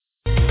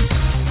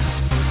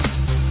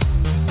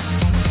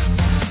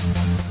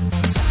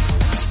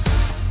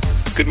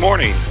Good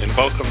morning, and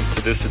welcome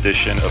to this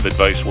edition of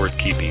Advice Worth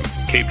Keeping,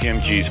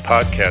 KPMG's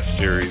podcast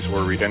series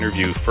where we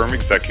interview firm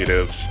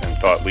executives and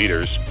thought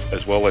leaders,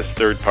 as well as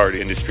third-party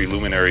industry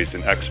luminaries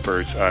and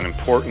experts on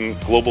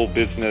important global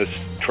business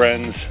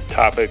trends,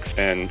 topics,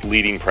 and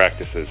leading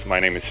practices. My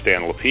name is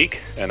Stan Lepeak,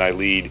 and I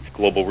lead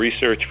global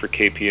research for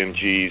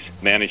KPMG's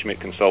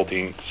Management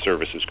Consulting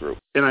Services Group.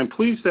 And I'm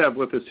pleased to have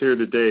with us here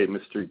today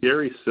Mr.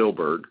 Gary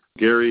Silberg.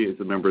 Gary is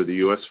a member of the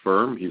U.S.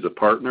 firm. He's a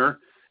partner.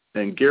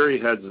 And Gary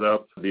heads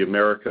up the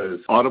Americas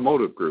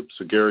Automotive Group.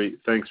 So, Gary,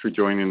 thanks for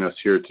joining us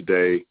here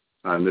today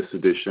on this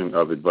edition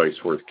of Advice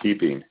Worth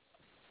Keeping.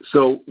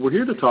 So we're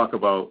here to talk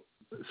about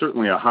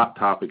certainly a hot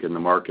topic in the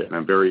market, and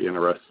I'm very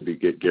interested to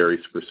get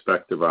Gary's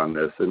perspective on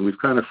this. And we've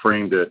kind of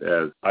framed it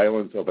as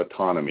islands of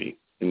autonomy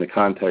in the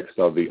context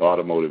of the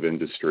automotive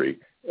industry.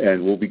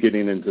 And we'll be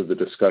getting into the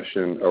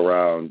discussion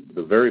around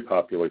the very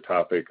popular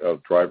topic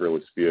of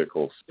driverless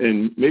vehicles.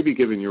 And maybe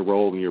given your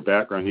role and your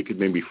background, you could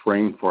maybe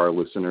frame for our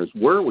listeners,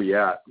 where are we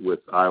at with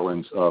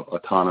islands of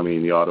autonomy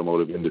in the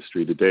automotive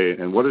industry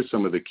today, and what are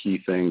some of the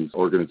key things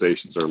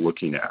organizations are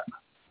looking at?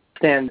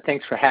 Stan,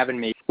 thanks for having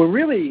me. We're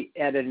really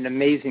at an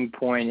amazing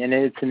point, and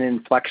it's an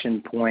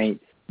inflection point.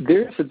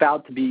 There's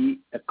about to be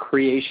a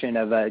creation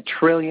of a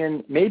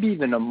trillion, maybe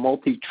even a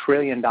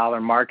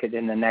multi-trillion-dollar market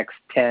in the next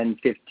 10,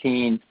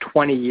 15,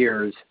 20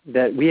 years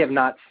that we have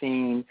not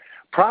seen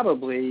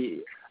probably,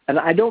 and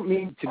I don't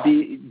mean to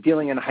be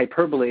dealing in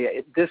hyperbole.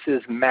 This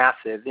is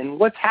massive. And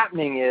what's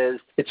happening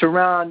is it's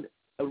around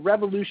a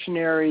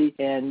revolutionary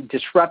and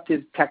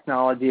disruptive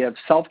technology of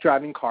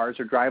self-driving cars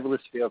or driverless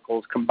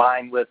vehicles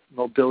combined with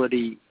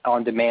mobility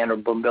on demand or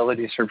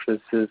mobility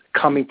services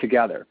coming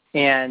together.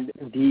 And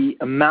the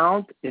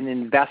amount in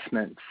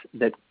investments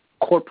that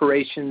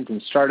corporations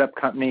and startup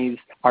companies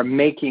are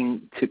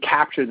making to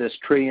capture this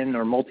trillion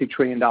or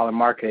multi-trillion dollar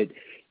market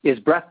is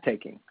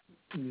breathtaking.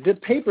 The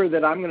paper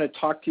that I'm going to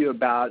talk to you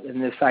about in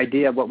this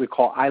idea of what we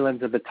call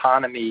islands of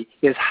autonomy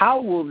is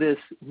how will this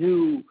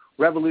new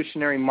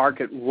revolutionary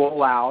market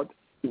roll out,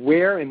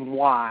 where and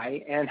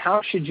why, and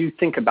how should you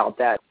think about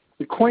that?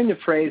 We coined the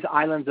phrase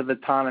islands of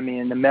autonomy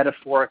in the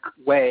metaphoric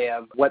way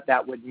of what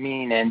that would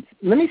mean. And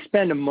let me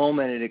spend a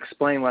moment and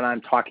explain what I'm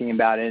talking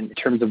about in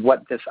terms of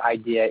what this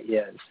idea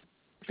is.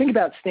 Think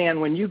about, Stan,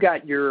 when you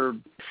got your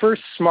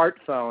first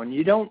smartphone,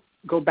 you don't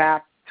go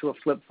back to a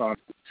flip phone.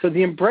 So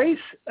the embrace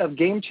of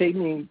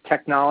game-changing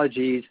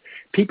technologies,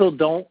 people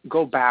don't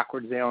go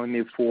backwards, they only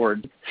move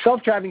forward.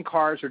 Self-driving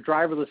cars or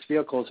driverless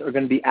vehicles are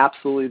going to be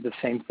absolutely the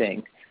same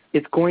thing.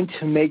 It's going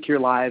to make your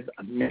life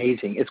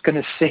amazing. It's going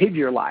to save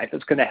your life.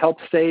 It's going to help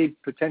save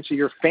potentially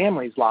your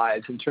family's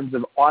lives in terms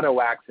of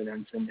auto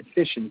accidents and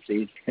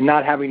efficiencies and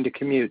not having to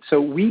commute. So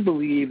we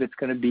believe it's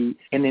going to be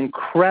an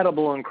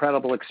incredible,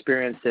 incredible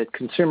experience that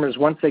consumers,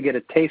 once they get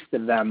a taste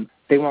of them,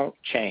 they won't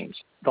change.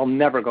 They'll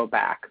never go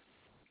back.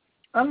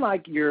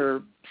 Unlike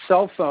your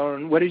cell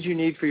phone, what did you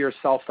need for your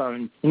cell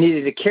phone? You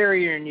needed a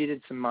carrier and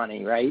needed some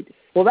money, right?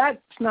 Well, that's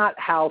not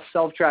how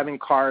self-driving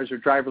cars or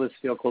driverless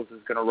vehicles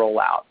is going to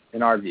roll out,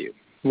 in our view.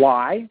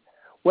 Why?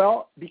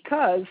 Well,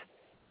 because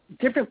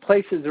different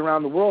places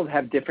around the world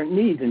have different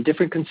needs and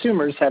different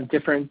consumers have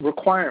different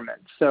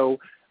requirements. So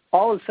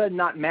all of a sudden,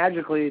 not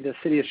magically, the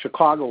city of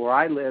Chicago, where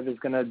I live, is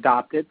going to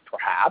adopt it,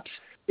 perhaps.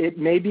 It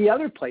may be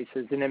other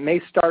places, and it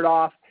may start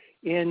off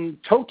in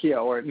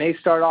Tokyo, or it may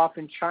start off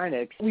in China.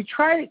 What we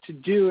try to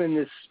do in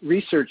this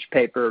research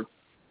paper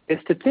is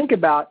to think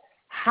about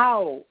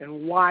how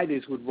and why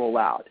these would roll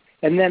out.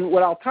 And then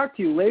what I'll talk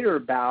to you later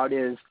about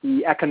is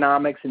the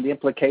economics and the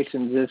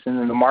implications of this and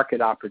then the market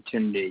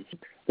opportunity.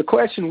 The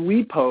question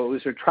we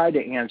pose or try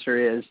to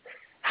answer is,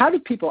 how do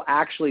people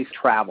actually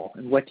travel,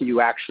 and what do you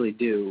actually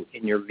do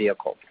in your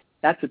vehicle?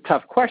 That's a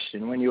tough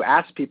question. When you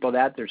ask people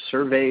that, there's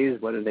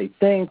surveys, what do they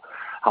think?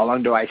 How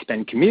long do I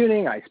spend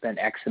commuting? I spend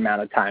X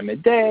amount of time a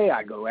day.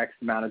 I go X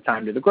amount of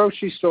time to the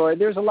grocery store.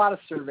 There's a lot of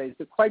surveys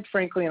that, quite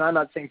frankly, and I'm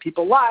not saying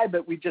people lie,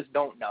 but we just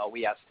don't know.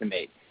 We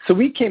estimate. So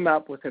we came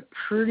up with a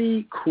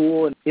pretty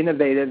cool and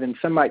innovative, and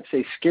some might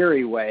say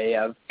scary way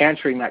of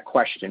answering that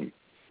question.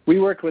 We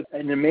worked with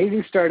an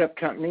amazing startup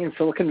company in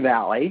Silicon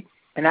Valley.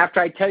 And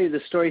after I tell you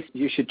the story,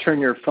 you should turn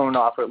your phone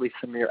off, or at least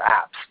some of your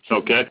apps.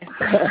 Okay.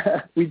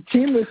 We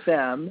teamed with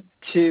them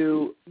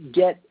to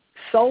get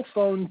cell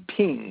phone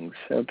pings,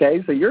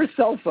 okay? So your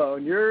cell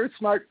phone, your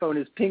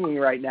smartphone is pinging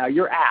right now,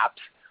 your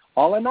apps,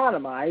 all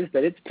anonymized,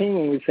 but it's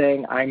pinging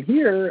saying, I'm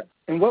here.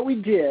 And what we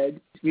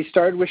did, we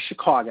started with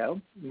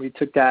Chicago. We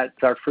took that as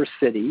our first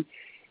city.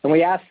 And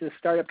we asked this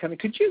startup company,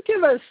 could you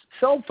give us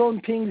cell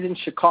phone pings in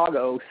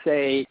Chicago,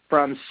 say,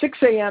 from 6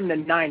 a.m. to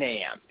 9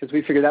 a.m., because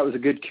we figured that was a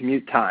good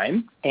commute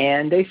time.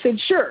 And they said,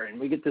 sure. And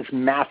we get this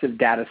massive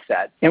data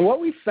set. And what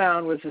we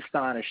found was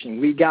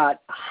astonishing. We got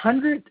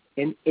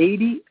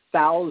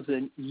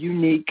 180,000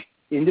 unique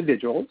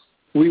individuals.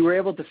 We were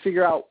able to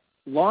figure out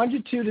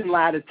longitude and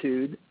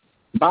latitude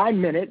by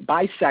minute,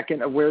 by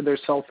second of where their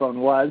cell phone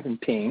was and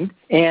pinged,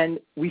 and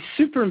we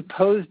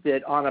superimposed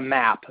it on a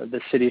map of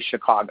the city of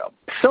Chicago.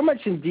 So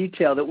much in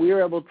detail that we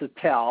were able to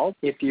tell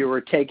if you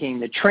were taking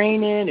the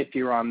train in, if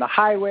you were on the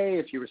highway,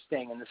 if you were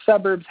staying in the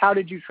suburbs, how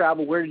did you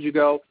travel, where did you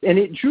go, and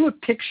it drew a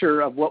picture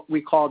of what we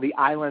call the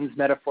islands,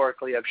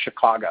 metaphorically, of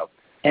Chicago,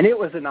 and it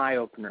was an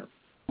eye-opener.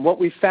 What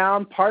we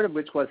found, part of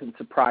which wasn't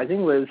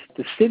surprising, was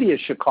the city of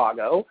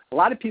Chicago. A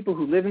lot of people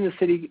who live in the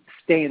city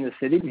stay in the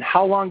city. And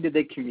how long did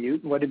they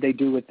commute? What did they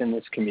do within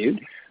this commute?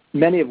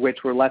 Many of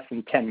which were less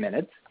than 10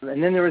 minutes.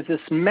 And then there was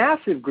this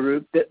massive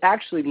group that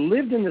actually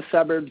lived in the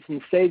suburbs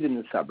and stayed in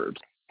the suburbs.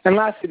 And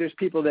lastly, there's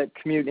people that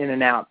commute in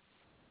and out.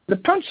 The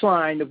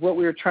punchline of what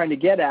we were trying to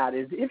get at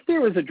is if there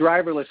was a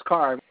driverless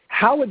car,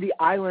 how would the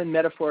island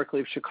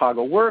metaphorically of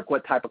Chicago work?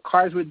 What type of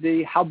cars would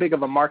be? How big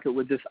of a market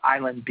would this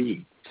island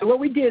be? So what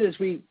we did is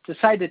we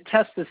decided to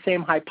test the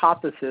same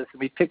hypothesis, and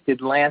we picked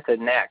Atlanta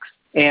next.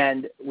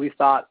 And we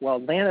thought, well,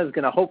 Atlanta is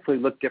going to hopefully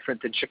look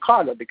different than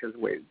Chicago because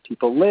of where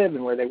people live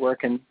and where they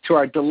work. And to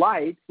our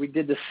delight, we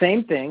did the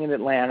same thing in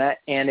Atlanta,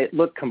 and it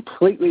looked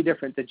completely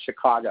different than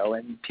Chicago.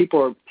 And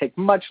people take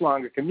much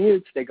longer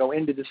commutes. They go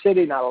into the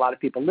city. Not a lot of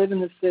people live in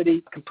the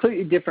city.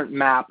 Completely different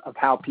map of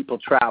how people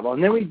travel.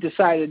 And then we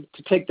decided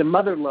to take the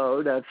mother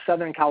lode of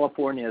Southern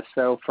California,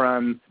 so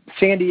from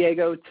San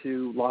Diego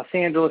to Los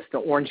Angeles to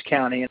Orange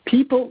County. And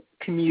people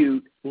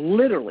commute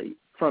literally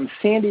from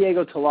San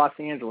Diego to Los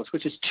Angeles,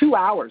 which is 2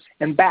 hours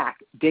and back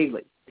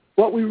daily.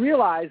 What we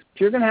realized, if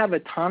you're going to have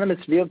autonomous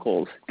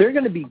vehicles, they're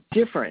going to be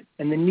different,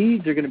 and the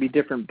needs are going to be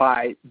different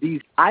by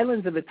these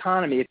islands of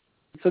autonomy.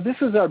 So this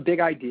was our big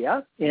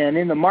idea, and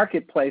in the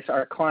marketplace,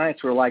 our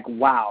clients were like,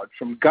 wow,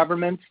 from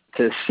governments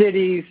to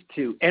cities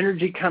to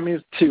energy companies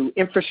to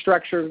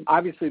infrastructure.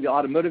 Obviously, the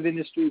automotive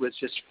industry was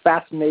just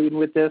fascinated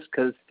with this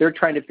because they're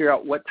trying to figure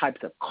out what types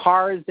of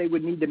cars they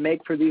would need to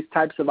make for these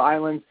types of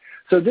islands.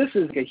 So this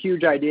is a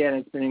huge idea, and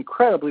it's been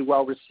incredibly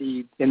well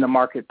received in the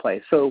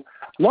marketplace. So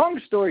long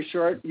story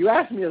short, you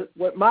asked me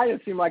what might have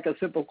seemed like a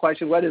simple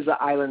question, what is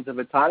the islands of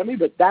autonomy?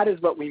 But that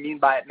is what we mean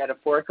by it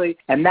metaphorically,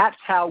 and that's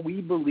how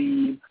we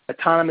believe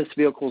autonomous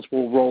vehicles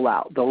will roll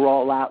out. They'll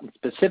roll out in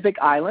specific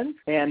islands,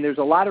 and there's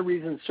a lot of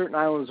reasons certain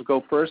islands will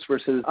go first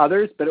versus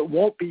others, but it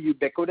won't be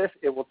ubiquitous.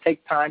 It will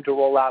take time to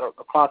roll out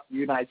across the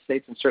United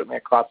States and certainly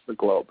across the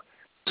globe.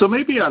 So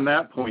maybe on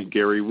that point,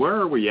 Gary, where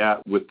are we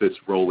at with this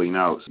rolling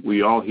out?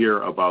 We all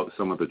hear about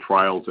some of the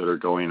trials that are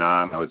going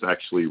on. I was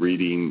actually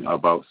reading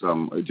about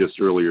some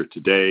just earlier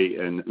today,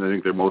 and I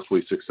think they're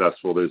mostly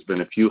successful. There's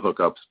been a few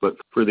hookups, but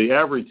for the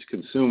average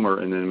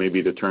consumer, and then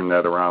maybe to turn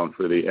that around,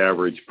 for the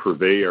average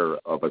purveyor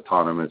of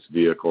autonomous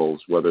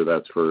vehicles, whether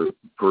that's for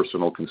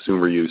personal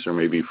consumer use or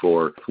maybe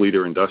for fleet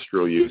or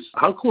industrial use,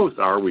 how close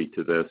are we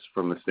to this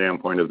from the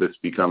standpoint of this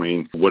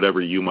becoming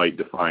whatever you might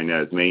define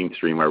as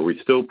mainstream? Are we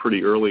still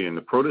pretty early in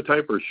the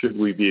prototype, or should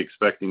we be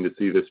expecting to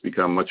see this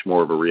become much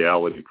more of a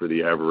reality for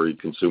the average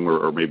consumer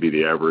or maybe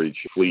the average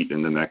fleet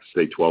in the next,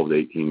 say, 12 to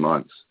 18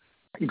 months?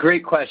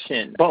 Great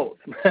question. Both.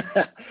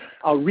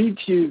 I'll read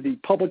to you the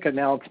public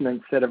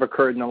announcements that have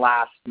occurred in the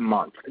last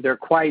month. They're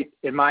quite,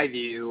 in my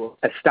view,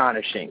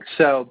 astonishing.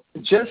 So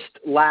just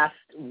last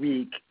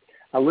week,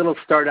 a little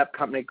startup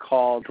company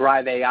called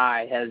Drive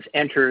AI has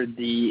entered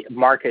the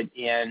market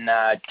in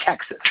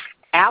Texas.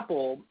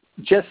 Apple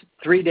just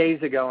 3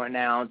 days ago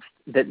announced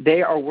that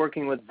they are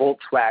working with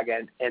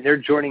Volkswagen, and they're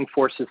joining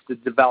forces to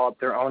develop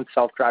their own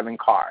self-driving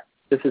car.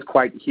 This is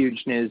quite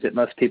huge news that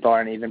most people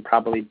aren't even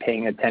probably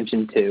paying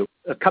attention to.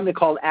 A company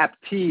called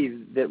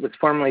Aptiv that was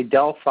formerly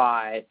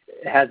Delphi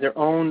has their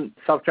own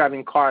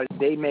self-driving cars.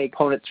 They make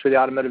components for the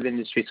automotive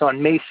industry. So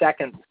on May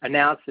 2nd,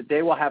 announced that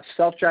they will have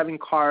self-driving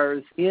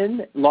cars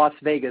in Las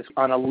Vegas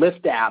on a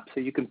Lyft app. So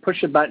you can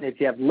push a button if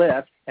you have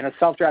Lyft, and a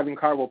self-driving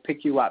car will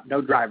pick you up, no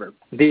driver.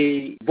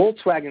 The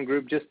Volkswagen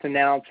Group just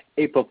announced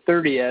April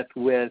 30th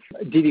with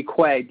Didi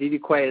Kuei. Didi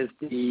Kuei is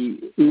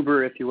the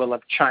Uber, if you will,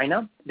 of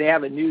China. They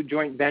have a new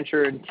joint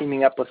venture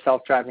teaming up with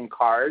self-driving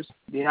cars.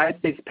 The United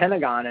States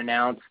Pentagon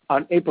announced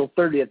on April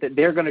 30th that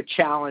they're going to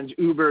challenge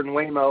Uber and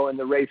Waymo in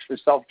the race for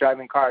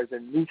self-driving cars,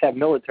 and these have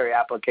military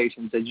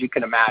applications, as you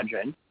can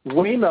imagine.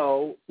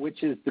 Waymo,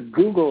 which is the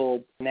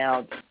Google,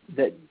 announced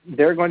that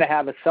they're going to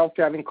have a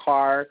self-driving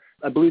car.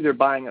 I believe they're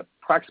buying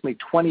approximately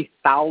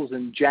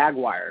 20,000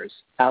 Jaguars,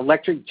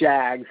 electric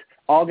Jags,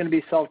 all going to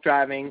be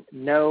self-driving,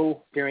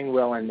 no steering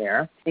wheel in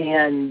there.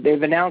 And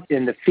they've announced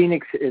in the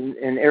Phoenix, in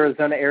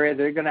Arizona area,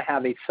 they're going to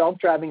have a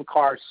self-driving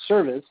car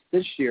service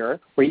this year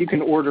where you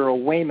can order a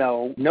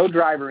Waymo, no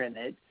driver in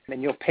it,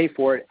 and you'll pay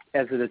for it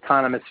as an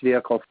autonomous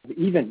vehicle.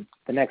 Even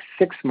the next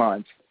 6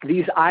 months,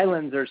 these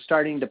islands are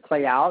starting to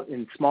play out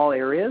in small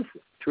areas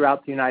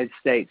throughout the United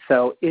States.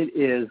 So it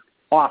is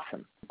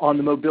awesome on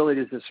the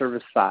mobility as a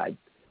service side.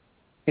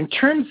 In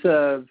terms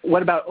of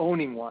what about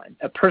owning one,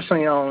 a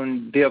personally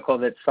owned vehicle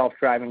that's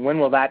self-driving, when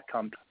will that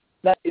come?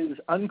 That is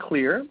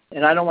unclear,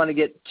 and I don't want to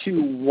get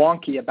too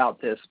wonky about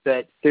this,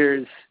 but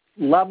there's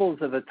levels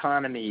of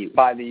autonomy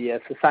by the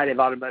Society of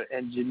Automotive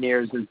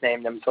Engineers has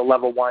named them. So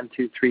level 1,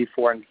 2, 3,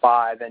 4, and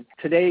 5. And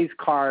today's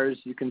cars,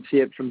 you can see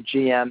it from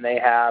GM. They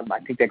have, I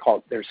think they call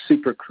it their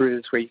Super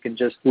Cruise, where you can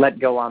just let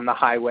go on the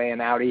highway,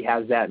 and Audi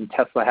has that, and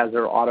Tesla has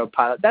their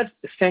autopilot. That's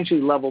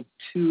essentially level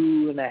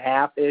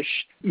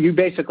 2.5-ish. You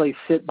basically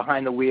sit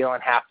behind the wheel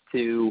and have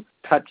to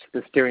touch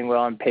the steering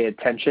wheel and pay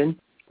attention.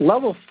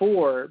 Level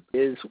 4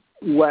 is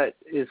what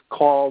is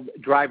called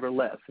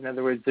driverless. In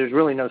other words, there's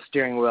really no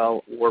steering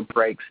wheel or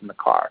brakes in the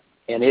car,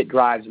 and it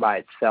drives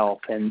by itself.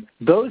 And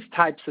those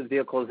types of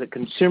vehicles that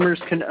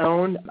consumers can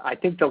own, I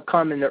think they'll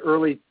come in the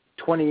early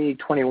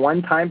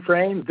 2021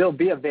 timeframe. They'll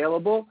be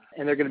available,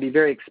 and they're going to be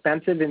very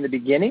expensive in the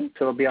beginning,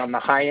 so it'll be on the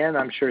high end.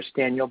 I'm sure,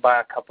 Stan, you'll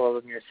buy a couple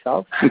of them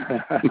yourself.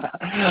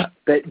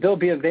 But they'll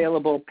be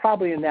available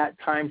probably in that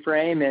time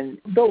frame, and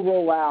they'll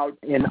roll out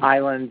in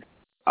islands.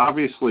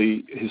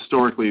 Obviously,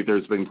 historically,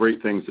 there's been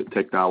great things that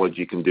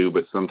technology can do,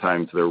 but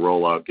sometimes their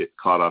rollout get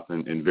caught up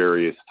in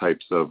various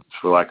types of,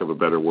 for lack of a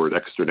better word,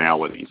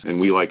 externalities. And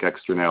we like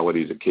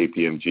externalities at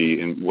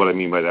KPMG. And what I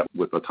mean by that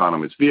with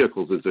autonomous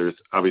vehicles is there's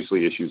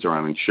obviously issues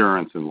around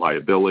insurance and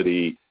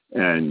liability.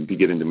 And you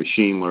get into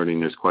machine learning,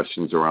 there's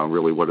questions around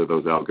really what are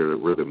those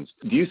algorithms.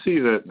 Do you see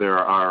that there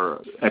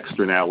are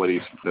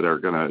externalities that are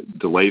going to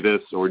delay this,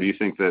 or do you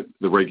think that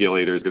the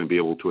regulator is going to be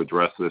able to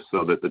address this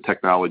so that the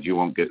technology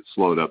won't get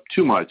slowed up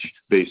too much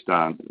based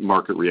on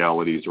market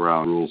realities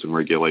around rules and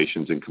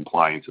regulations and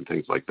compliance and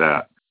things like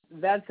that?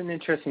 That's an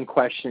interesting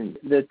question.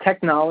 The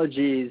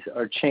technologies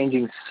are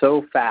changing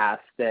so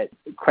fast that,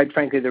 quite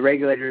frankly, the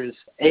regulators,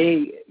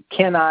 A,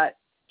 cannot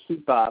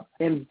keep up,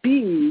 and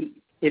B,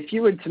 if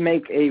you were to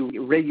make a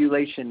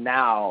regulation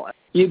now,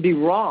 you'd be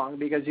wrong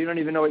because you don't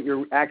even know what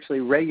you're actually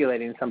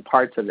regulating in some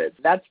parts of it.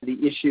 That's the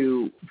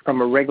issue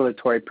from a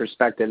regulatory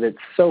perspective. It's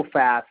so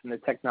fast and the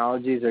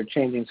technologies are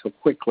changing so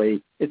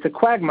quickly. It's a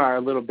quagmire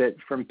a little bit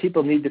from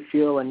people need to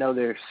feel and know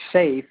they're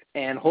safe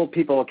and hold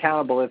people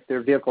accountable if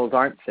their vehicles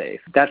aren't safe.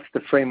 That's the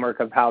framework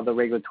of how the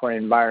regulatory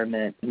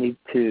environment needs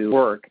to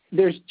work.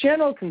 There's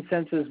general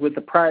consensus with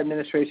the prior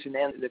administration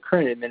and the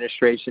current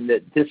administration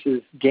that this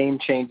is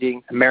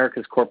game-changing.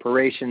 America's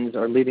corporations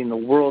are leading the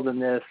world in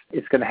this.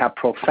 It's going to have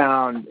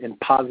profound and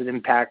positive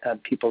impact on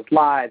people's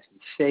lives and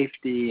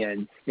safety,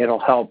 and it'll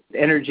help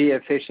energy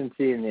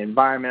efficiency and the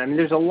environment. I mean,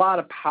 there's a lot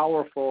of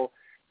powerful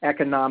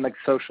economic,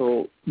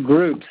 social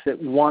groups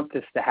that want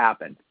this to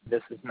happen.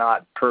 This is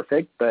not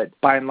perfect, but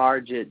by and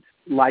large, it's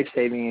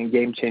life-saving and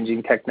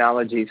game-changing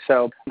technology.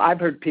 So I've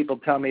heard people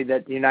tell me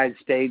that the United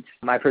States,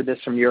 and I've heard this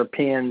from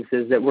Europeans,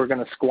 is that we're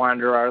going to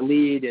squander our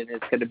lead and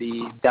it's going to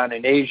be done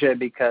in Asia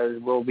because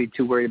we'll be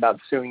too worried about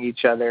suing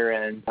each other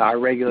and our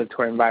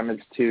regulatory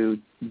environment's too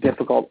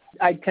difficult.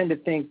 I tend to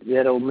think that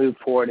it'll move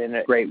forward in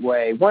a great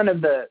way. One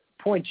of the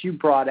points you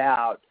brought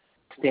out,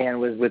 Stan,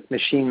 was with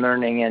machine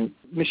learning, and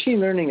machine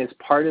learning is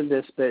part of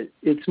this, but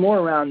it's more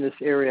around this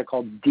area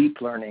called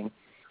deep learning,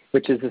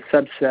 which is a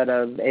subset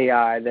of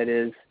AI that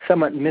is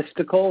somewhat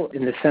mystical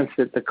in the sense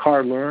that the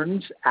car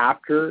learns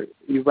after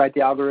you write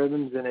the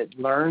algorithms, and it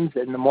learns,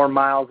 and the more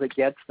miles it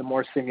gets, the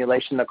more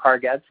simulation the car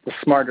gets, the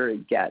smarter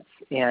it gets.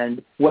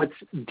 And what's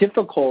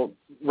difficult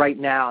right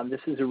now, and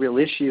this is a real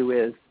issue,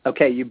 is,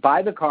 okay, you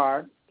buy the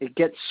car, it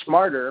gets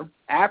smarter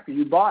after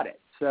you bought it.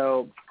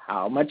 So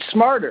how much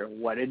smarter?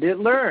 What did it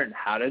learn?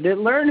 How did it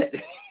learn it?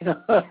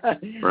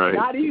 Right.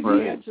 Not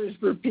easy answers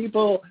for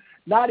people.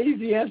 Not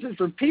easy answers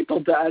for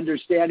people to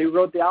understand who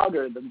wrote the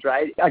algorithms,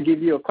 right? I'll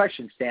give you a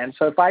question, Stan.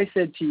 So if I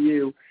said to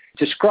you,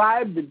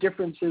 describe the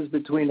differences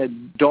between a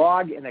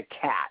dog and a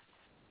cat,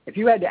 if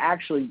you had to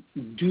actually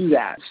do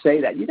that, say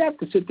that, you'd have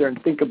to sit there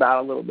and think about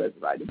it a little bit,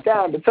 write it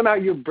down, but somehow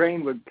your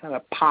brain would kind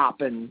of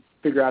pop and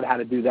figure out how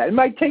to do that. It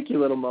might take you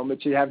a little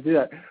moment, you'd have to do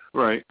that.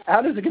 Right.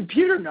 How does a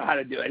computer know how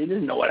to do it? He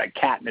doesn't know what a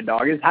cat and a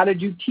dog is. How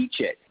did you teach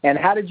it? And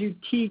how did you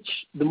teach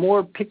the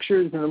more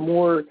pictures and the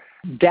more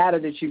data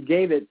that you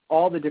gave it,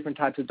 all the different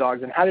types of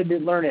dogs, and how did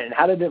it learn it? And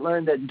how did it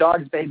learn that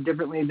dogs behave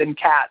differently than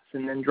cats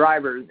and then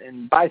drivers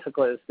and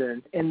bicyclists?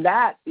 And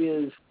that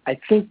is, I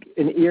think,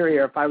 an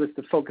area, if I was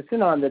to focus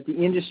in on, that the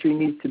industry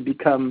needs to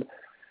become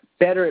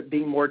better at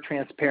being more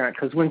transparent,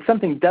 because when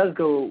something does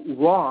go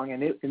wrong,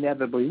 and it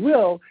inevitably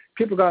will,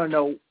 people are going to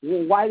know,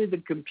 well, why did the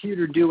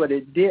computer do what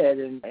it did?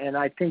 And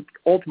I think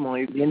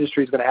ultimately the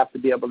industry is going to have to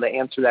be able to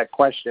answer that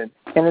question.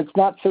 And it's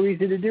not so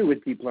easy to do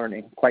with deep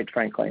learning, quite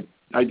frankly.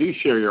 I do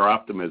share your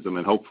optimism,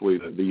 and hopefully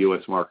the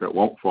U.S. market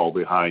won't fall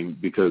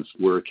behind because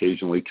we're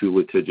occasionally too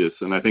litigious.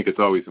 And I think it's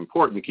always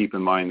important to keep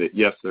in mind that,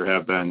 yes, there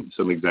have been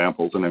some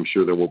examples, and I'm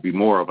sure there will be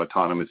more of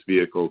autonomous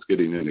vehicles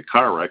getting into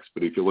car wrecks.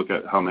 But if you look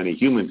at how many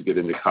humans get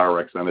into car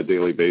wrecks on a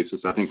daily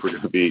basis, I think we're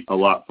going to be a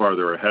lot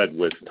farther ahead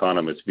with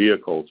autonomous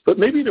vehicles. But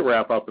maybe to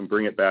wrap up and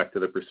bring it back to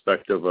the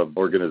perspective of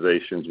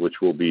organizations which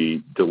will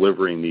be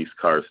delivering these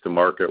cars to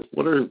market,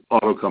 what are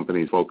auto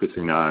companies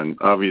focusing on?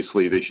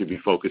 Obviously, they should be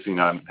focusing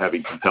on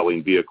having compelling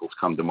self-driving vehicles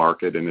come to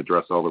market and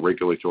address all the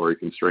regulatory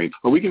constraints.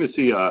 Are we going to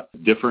see a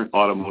different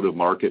automotive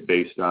market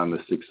based on the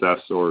success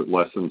or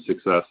lessened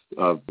success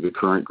of the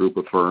current group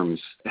of firms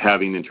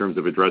having in terms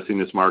of addressing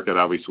this market?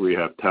 Obviously, we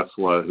have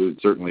Tesla, who's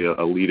certainly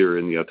a leader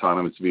in the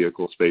autonomous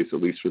vehicle space,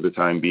 at least for the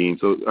time being.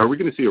 So are we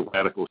going to see a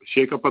radical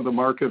shakeup of the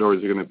market, or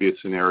is it going to be a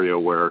scenario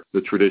where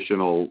the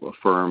traditional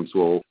firms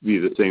will be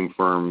the same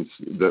firms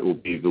that will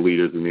be the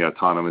leaders in the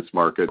autonomous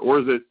market, or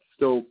is it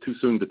still too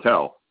soon to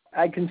tell?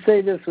 I can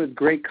say this with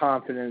great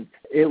confidence.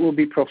 It will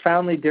be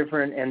profoundly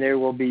different, and there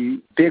will be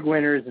big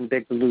winners and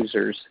big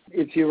losers.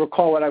 If you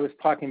recall what I was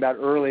talking about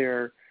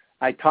earlier,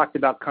 I talked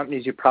about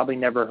companies you probably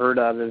never heard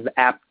of as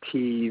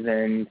Aptiv,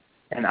 and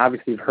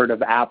obviously you've heard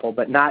of Apple,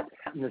 but not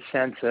in the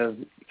sense of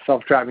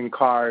self-driving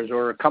cars,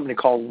 or a company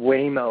called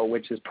Waymo,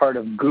 which is part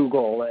of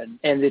Google,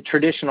 and the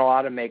traditional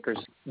automakers.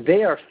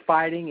 They are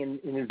fighting and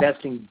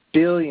investing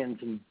billions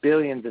and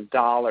billions of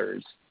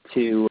dollars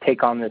to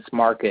take on this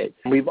market.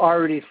 We've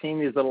already seen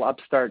these little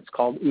upstarts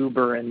called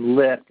Uber and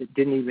Lyft that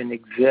didn't even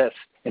exist.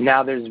 And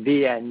now there's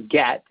Via and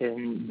Get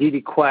and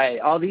Didi Quay,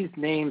 all these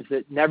names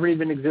that never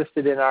even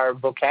existed in our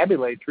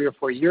vocabulary 3 or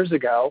 4 years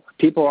ago.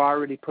 People are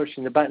already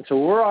pushing the button. So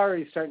we're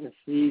already starting to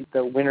see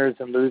the winners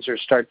and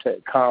losers start to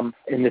come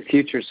in the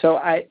future. So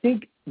I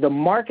think the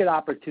market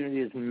opportunity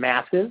is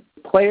massive.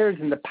 Players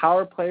and the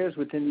power players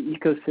within the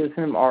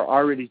ecosystem are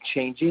already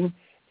changing.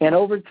 And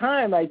over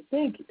time, I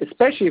think,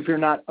 especially if you're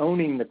not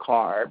owning the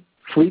car,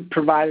 fleet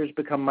providers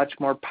become much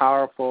more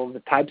powerful.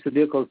 The types of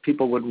vehicles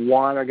people would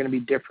want are going to be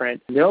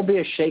different. There'll be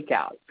a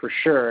shakeout for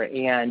sure.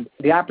 And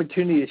the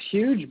opportunity is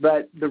huge,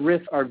 but the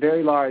risks are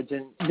very large.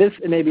 And this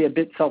may be a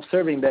bit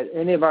self-serving, but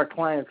any of our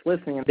clients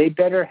listening, they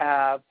better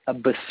have a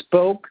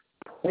bespoke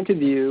point of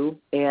view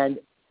and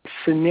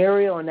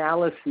scenario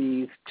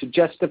analyses to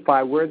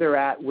justify where they're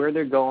at, where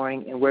they're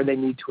going, and where they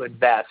need to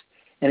invest.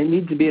 And it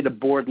needs to be at a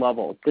board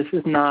level. This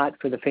is not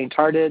for the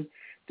faint-hearted.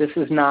 This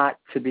is not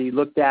to be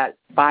looked at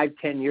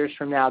 5-10 years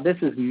from now. This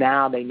is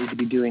now they need to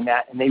be doing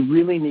that, and they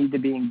really need to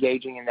be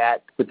engaging in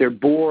that with their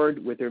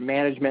board, with their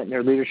management and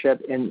their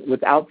leadership, and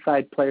with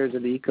outside players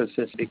of the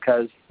ecosystem,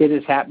 because it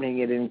is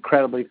happening at an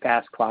incredibly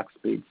fast clock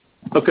speed.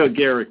 Okay,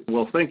 Gary.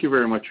 Well, thank you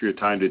very much for your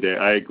time today.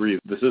 I agree.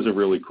 This is a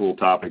really cool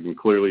topic and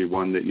clearly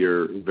one that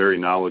you're very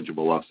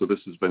knowledgeable of. So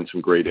this has been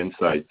some great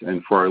insight.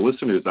 And for our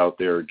listeners out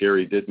there,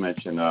 Gary did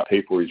mention a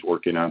paper he's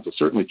working on. So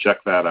certainly check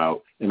that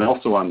out. And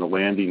also on the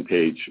landing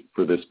page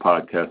for this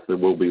podcast, there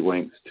will be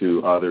links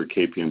to other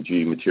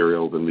KPMG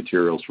materials and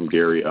materials from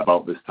Gary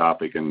about this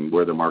topic and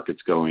where the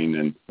market's going,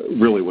 and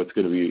really what's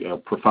going to be a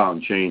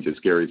profound change, as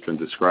Gary's been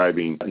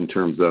describing, in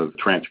terms of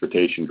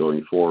transportation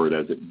going forward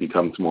as it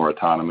becomes more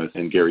autonomous.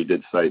 And Gary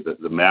did cite that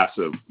the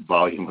massive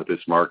volume of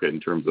this market in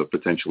terms of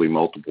potentially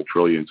multiple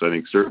trillions. So I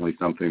think certainly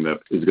something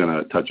that is going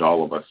to touch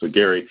all of us. So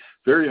Gary,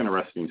 very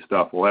interesting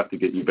stuff. We'll have to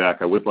get you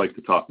back. I would like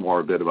to talk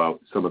more a bit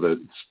about some of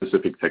the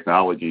specific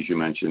technologies you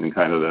mentioned and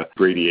kind of the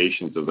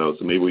gradations of those.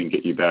 So maybe we can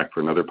get you back for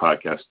another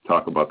podcast to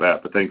talk about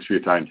that. But thanks for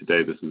your time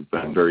today. This has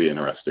been very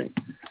interesting.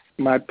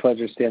 My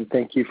pleasure, Stan.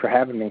 Thank you for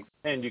having me.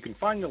 And you can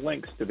find the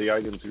links to the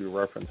items we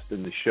referenced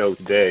in the show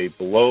today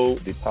below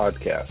the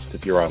podcast.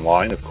 If you're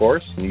online, of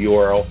course, the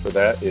URL for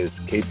that is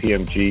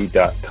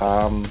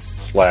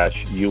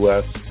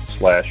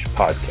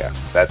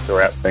kpmg.com/US/podcast. That's a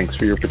wrap. Thanks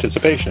for your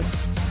participation.